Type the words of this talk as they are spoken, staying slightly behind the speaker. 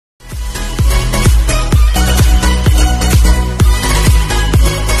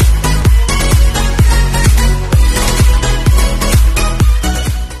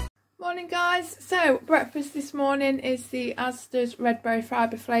this morning is the Asda's Red Berry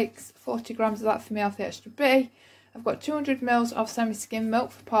Fibre Flakes, 40 grams of that for me Healthy Extra B. I've got 200 ml of semi-skim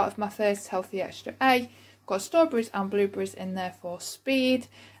milk for part of my first Healthy Extra A. I've got strawberries and blueberries in there for speed,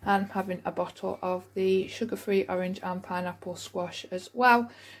 and I'm having a bottle of the sugar-free orange and pineapple squash as well.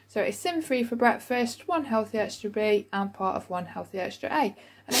 So it's sim-free for breakfast, one Healthy Extra B and part of one Healthy Extra A.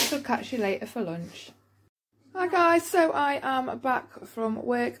 And I shall catch you later for lunch. Hi guys, so I am back from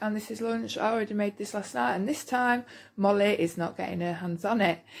work and this is lunch. I already made this last night and this time Molly is not getting her hands on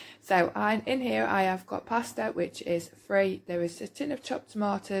it. So in here I have got pasta, which is free. There is a tin of chopped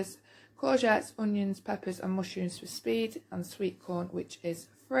tomatoes, courgettes, onions, peppers and mushrooms for speed, and sweet corn, which is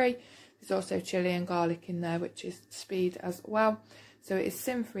free. There's also chilli and garlic in there, which is speed as well. So it is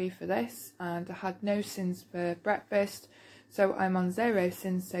sin free for this, and I had no sins for breakfast. So I'm on 0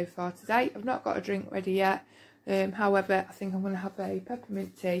 sins so far today. I've not got a drink ready yet. However, I think I'm going to have a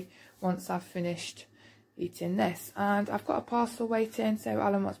peppermint tea once I've finished eating this. And I've got a parcel waiting, so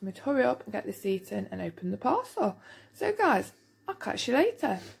Alan wants me to hurry up and get this eaten and open the parcel. So guys, I'll catch you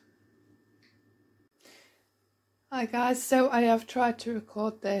later. Hi guys, so I have tried to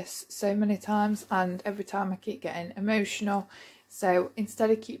record this so many times and every time I keep getting emotional. So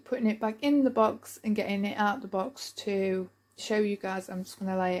instead of keep putting it back in the box and getting it out the box to show you guys, I'm just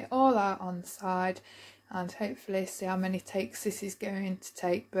going to lay it all out on the side and hopefully see how many takes this is going to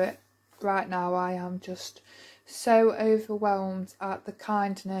take. But right now I am just so overwhelmed at the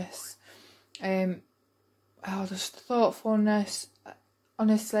kindness, just thoughtfulness.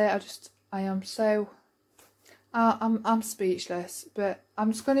 Honestly, I'm speechless. But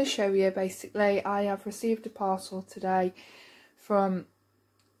I'm just going to show you. Basically, I have received a parcel today from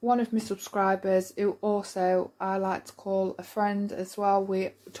one of my subscribers, who also I like to call a friend as well.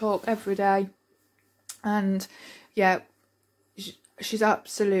 We talk every day. And yeah, she's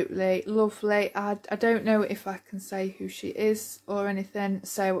absolutely lovely. I don't know if I can say who she is or anything,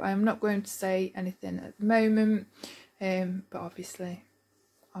 so I'm not going to say anything at the moment, but obviously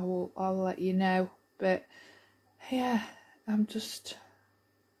I'll let you know. But yeah, I'm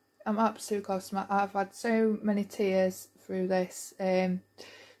absolutely gobsmacked. I've had so many tears through this. I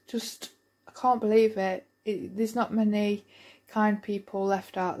can't believe it. There's not many kind people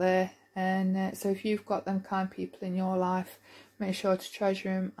left out there. And so if you've got them kind people in your life, make sure to treasure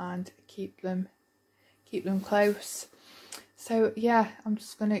them and keep them close. So yeah, I'm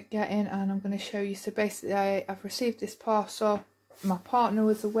just going to get in and I'm going to show you. So basically I've received this parcel. My partner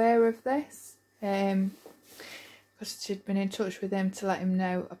was aware of this because she'd been in touch with him to let him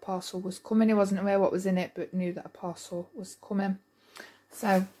know a parcel was coming. He wasn't aware what was in it, but knew that a parcel was coming.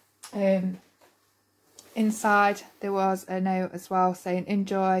 So inside there was a note as well saying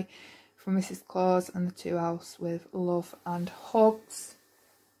enjoy from Mrs. Claus and the two elves with love and hugs.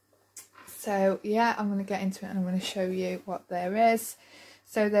 So yeah, I'm going to get into it and I'm going to show you what there is.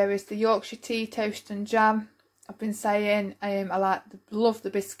 So there is the Yorkshire tea, toast and jam. I've been saying I love the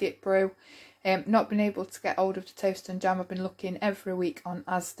biscuit brew. Not been able to get hold of the toast and jam. I've been looking every week on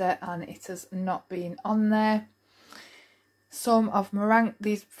Asda and it has not been on there. Some of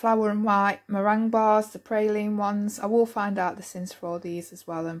these flour and white meringue bars, the praline ones. I will find out the sins for all these as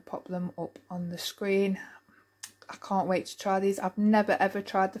well and pop them up on the screen. I can't wait to try these. I've never ever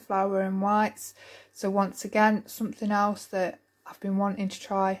tried the flour and whites. So once again, something else that I've been wanting to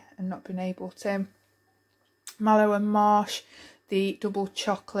try and not been able to. Mallow and Marsh, the double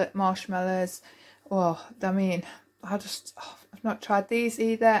chocolate marshmallows. Oh, I mean, I've not tried these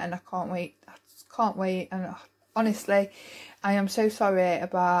either and I can't wait. I just can't wait. And honestly, I am so sorry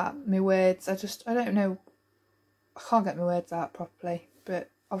about my words. I don't know. I can't get my words out properly. But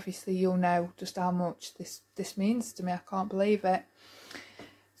obviously you'll know just how much this means to me. I can't believe it.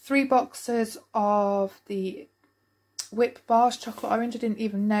 3 boxes of the whip bars, chocolate orange. I didn't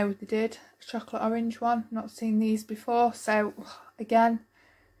even know they did a chocolate orange one. Not seen these before. So again,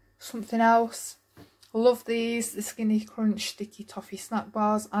 something else. I love these, the Skinny Crunch Sticky Toffee Snack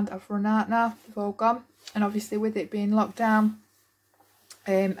Bars, and I've run out now, they've all gone. And obviously with it being locked down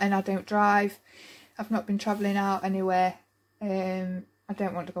and I don't drive, I've not been travelling out anywhere. I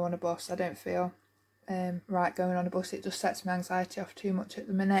don't want to go on a bus, I don't feel right going on a bus. It just sets my anxiety off too much at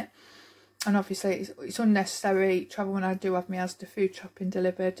the minute. And obviously it's unnecessary travel when I do have my Asda food shopping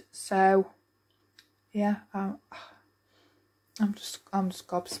delivered. So yeah, I'm just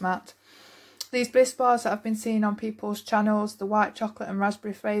gobsmacked. These Bliss bars that I've been seeing on people's channels, the white chocolate and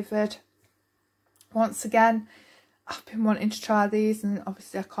raspberry flavoured. Once again, I've been wanting to try these and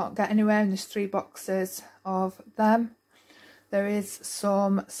obviously I can't get anywhere, and there's 3 boxes of them. There is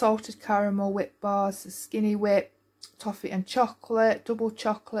some salted caramel whip bars, the Skinny Whip, toffee and chocolate, double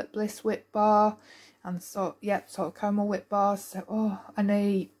chocolate Bliss whip bar, and sort of caramel whip bars. So and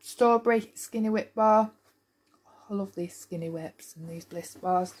a strawberry skinny whip bar. I love these skinny whips and these bliss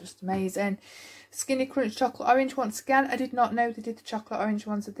bars, just amazing. Skinny crunch chocolate orange. Once again, I did not know they did the chocolate orange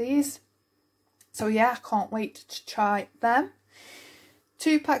ones of these, so yeah, I can't wait to try them.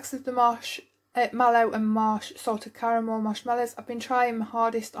 2 packs of the mallow and marsh salted caramel marshmallows. I've been trying my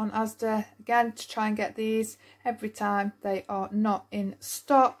hardest on Asda again to try and get these. Every time they are not in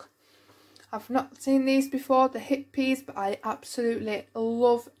stock. I've not seen these before, the hip peas, but I absolutely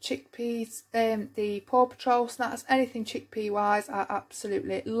love chickpeas. The Paw Patrol snacks, anything chickpea wise, I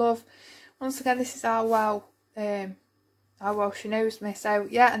absolutely love. Once again, this is how well she knows me. So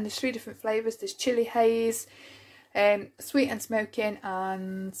yeah, and there's 3 different flavours. There's chili haze, sweet and smoking,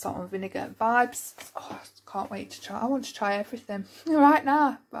 and salt and vinegar vibes. I can't wait to try. I want to try everything right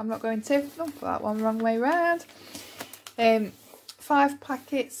now, but I'm not going to. Don't put that one wrong way round. 5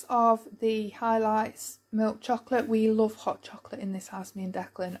 packets of the Highlights milk chocolate. We love hot chocolate in this house. Me and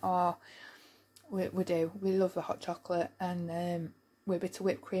Declan we do. We love the hot chocolate, and with a bit of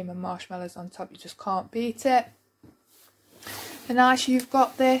whipped cream and marshmallows on top. You just can't beat it. And as you've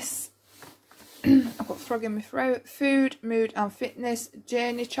got this, I've got frog in my throat, food, mood and fitness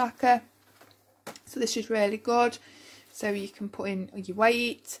journey tracker. So this is really good. So you can put in your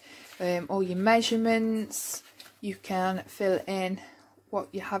weight, all your measurements. You can fill in what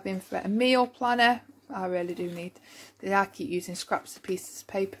you're having for a meal planner. I really do need, I keep using scraps of pieces of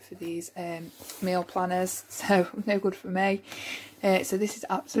paper for these meal planners, so no good for me. So this is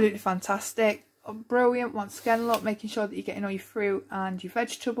absolutely fantastic. Brilliant. Once again, look, making sure that you're getting all your fruit and your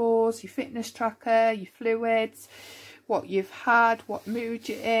vegetables, your fitness tracker, your fluids, what you've had, what mood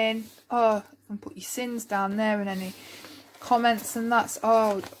you're in. You can put your sins down there and any comments, and that's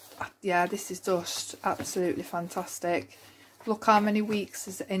yeah, this is just absolutely fantastic. Look how many weeks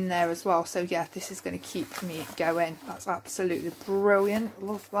is in there as well. So yeah, this is going to keep me going. That's absolutely brilliant.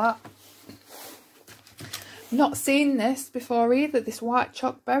 Love that. Not seen this before either, this white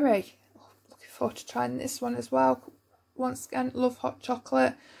choc berry. Looking forward to trying this one as well. Once again, love hot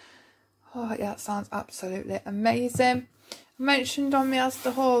chocolate. Yeah, that sounds absolutely amazing. I mentioned on my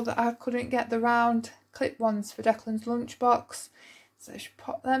Asda haul that I couldn't get the round clip ones for Declan's lunchbox, so I should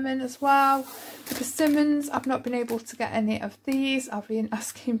pop them in as well. The persimmons, I've not been able to get any of these. I've been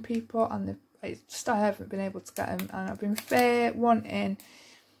asking people and I haven't been able to get them, and I've been wanting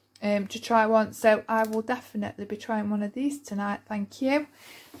to try one, so I will definitely be trying one of these tonight, thank you.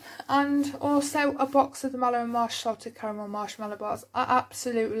 And also a box of the Mallow and Marsh salted caramel marshmallow bars. I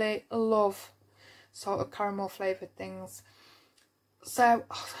absolutely love salted caramel flavoured things, so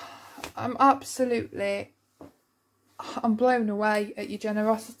I'm blown away at your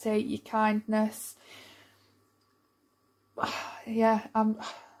generosity, your kindness. Yeah,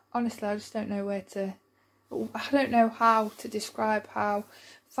 honestly, I just don't know I don't know how to describe how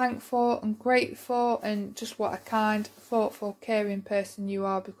thankful and grateful and just what a kind, thoughtful, caring person you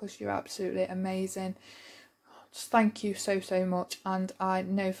are, because you're absolutely amazing. Just thank you so much. And I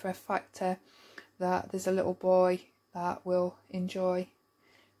know for a fact that there's a little boy that will enjoy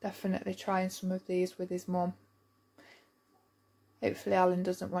definitely trying some of these with his mum. Hopefully Alan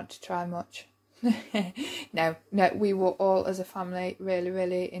doesn't want to try much. No, we will all as a family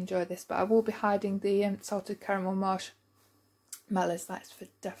really enjoy this, but I will be hiding the salted caramel marshmallows, that's for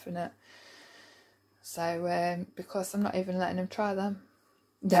definite. So because I'm not even letting him try them.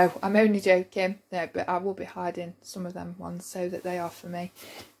 No, I'm only joking. No, but I will be hiding some of them ones so that they are for me.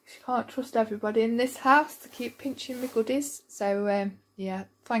 You can't trust everybody in this house to keep pinching me goodies. So yeah,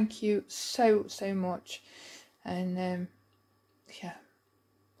 thank you so much. And yeah,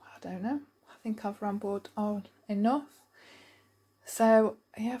 I don't know, I think I've rambled on enough. So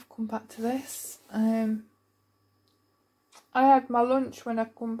yeah, I've come back to this. I had my lunch when I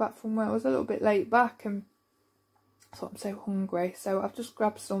come back from work. I was a little bit late back and I thought I'm so hungry, so I've just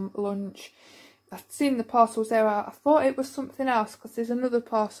grabbed some lunch. I've seen the parcels there. I thought it was something else because there's another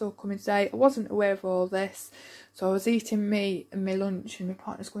parcel coming today. I wasn't aware of all this, so I was eating my lunch and my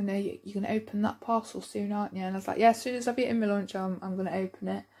partner's going, "No, you're going to open that parcel soon, aren't you?" And I was like, "Yeah, as soon as I've eaten my lunch, I'm going to open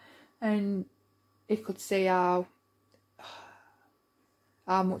it." And you could see how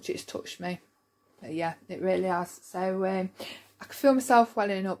much it's touched me. But yeah, it really has. So I can feel myself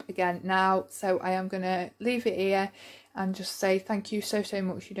welling up again now. So I am going to leave it here and just say thank you so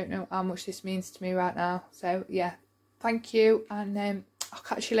much. You don't know how much this means to me right now. So yeah, thank you, and I'll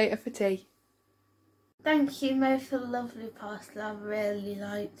catch you later for tea. Thank you, Mo, for the lovely parcel. I really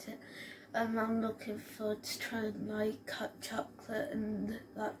liked it. I'm looking forward to trying like hot chocolate and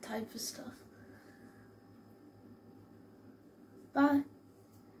that type of stuff. Bye.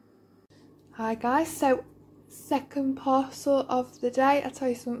 Hi guys, so second parcel of the day. I tell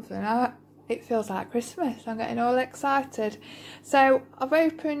you something, it feels like Christmas. I'm getting all excited. So I've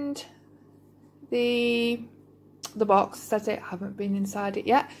opened the box, says it, I haven't been inside it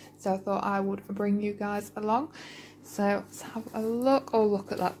yet, so I thought I would bring you guys along. So let's have a look. Oh,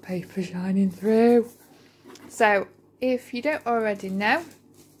 look at that paper shining through. So if you don't already know,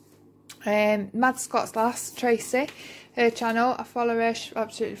 Mad Scots Lass, Tracey, her channel, I follow her, she's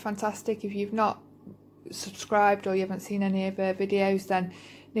absolutely fantastic. If you've not subscribed or you haven't seen any of her videos, then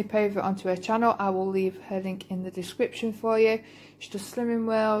nip over onto her channel. I will leave her link in the description for you. She does Slimming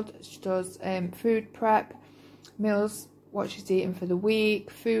World, she does food prep, meals, what she's eating for the week,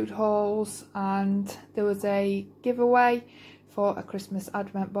 food hauls, and there was a giveaway for a Christmas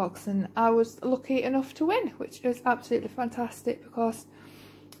advent box and I was lucky enough to win, which is absolutely fantastic because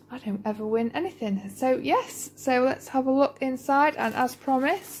I don't ever win anything. So yes, so let's have a look inside, and as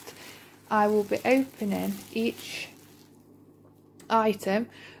promised I will be opening each item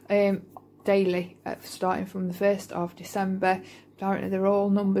daily, starting from the 1st of December. Apparently they're all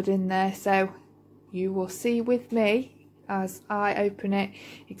numbered in there, so you will see with me as I open it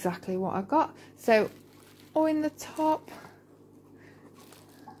exactly what I got. So, oh, in the top,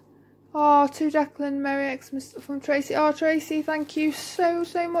 oh, to Declan, Merry Xmas from Tracey. Oh, Tracey, thank you so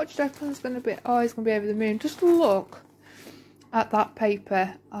much. Declan's gonna be, oh, he's gonna be over the moon. Just look at that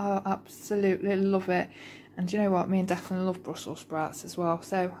paper. I absolutely love it. And you know what, me and Declan love Brussels sprouts as well,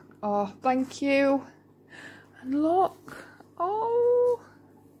 so oh, thank you. And look, oh,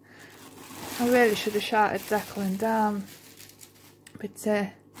 I really should have shouted Declan down, but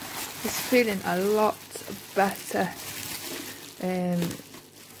he's feeling a lot better.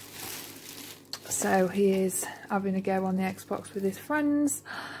 So he is having a go on the Xbox with his friends.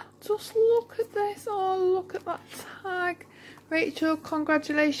 Just look at this. Oh, look at that tag. Rachel,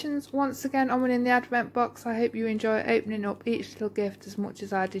 congratulations once again on winning the advent box. I hope you enjoy opening up each little gift as much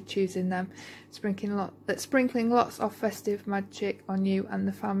as I did choosing them. Sprinkling lots of festive magic on you and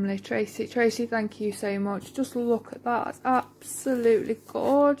the family. Tracey, thank you so much. Just look at that. It's absolutely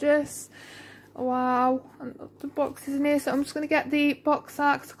gorgeous. Wow. And the box is in here, so I'm just going to get the box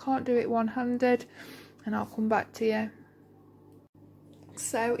out because I can't do it one-handed, and I'll come back to you.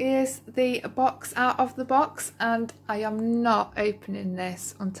 So here's the box out of the box, and I am not opening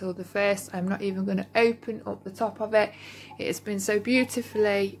this until the 1st. I'm not even going to open up the top of it. It has been so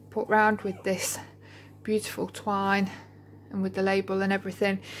beautifully put round with this beautiful twine and with the label and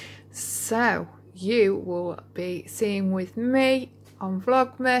everything. So you will be seeing with me on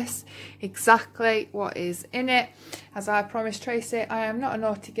Vlogmas exactly what is in it. As I promised Tracey, I am not a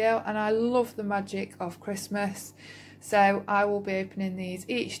naughty girl and I love the magic of Christmas. So I will be opening these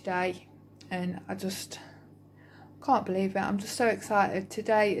each day, and I just can't believe it. I'm just so excited.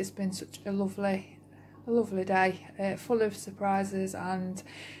 Today has been such a lovely day, full of surprises, and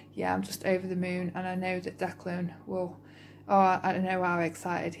yeah, I'm just over the moon. And I know that Declan will, oh, I don't know how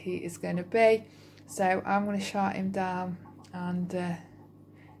excited he is going to be. So I'm going to shout him down and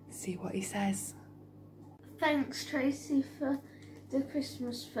see what he says. Thanks, Tracey, for the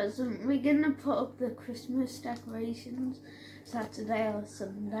Christmas present. We're gonna put up the Christmas decorations Saturday or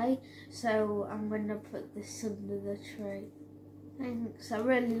Sunday, so I'm gonna put this under the tree. Thanks. I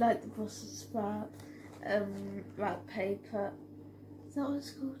really like the Brussels sprout wrap paper. Is that what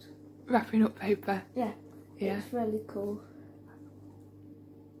it's called? Wrapping up paper. Yeah. Yeah. It's really cool.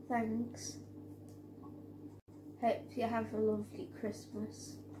 Thanks. Hope you have a lovely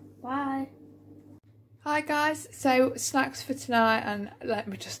Christmas. Bye. Hi guys, so snacks for tonight, and let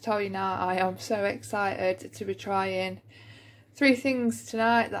me just tell you now, I am so excited to be trying 3 things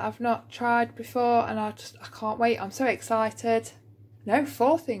tonight that I've not tried before, and I can't wait. I'm so excited. No,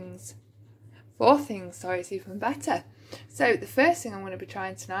 4 things. 4 things, sorry, it's even better. So the first thing I'm going to be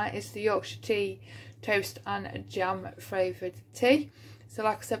trying tonight is the Yorkshire tea toast and jam flavoured tea. So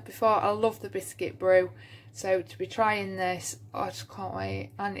like I said before, I love the biscuit brew. So to be trying this, I just can't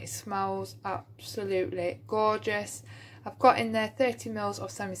wait, and it smells absolutely gorgeous. I've got in there 30 ml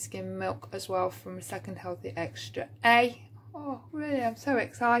of semi-skim milk as well from a Second Healthy Extra A. Oh really, I'm so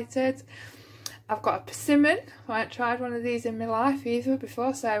excited. I've got a persimmon. I haven't tried one of these in my life either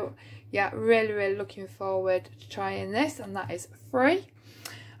before, so yeah, really looking forward to trying this, and that is free.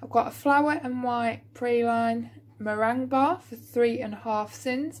 I've got a flour and white praline meringue bar for 3.5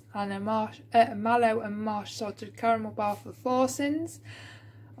 cents, and a mallow and marsh salted caramel bar for 4 cents.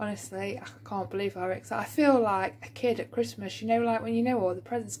 Honestly, I can't believe how excited I feel, like a kid at Christmas, you know, like when you know all the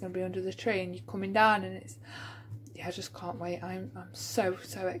presents are going to be under the tree and you're coming down, and it's, yeah, I just can't wait. I'm so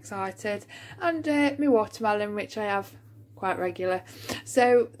excited. And my watermelon, which I have quite regular.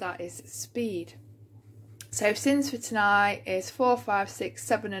 So that is speed. So sins for tonight is 4, 5, 6,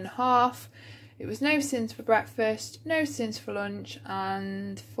 7.5. It was no sins for breakfast, no sins for lunch,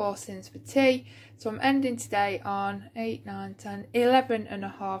 and 4 sins for tea. So I'm ending today on 8, 9, 10,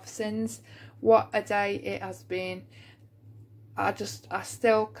 11.5 sins. What a day it has been. I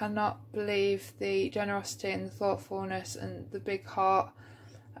still cannot believe the generosity and the thoughtfulness and the big heart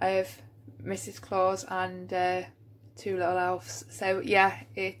of Mrs. Claus and 2 little elves. So yeah,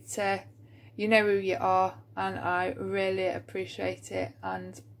 you know who you are, and I really appreciate it,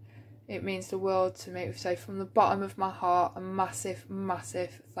 and it means the world to me. So from the bottom of my heart, a massive,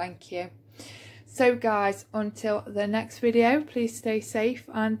 massive thank you. So guys, until the next video, please stay safe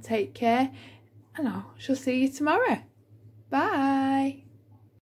and take care, and I shall see you tomorrow. Bye.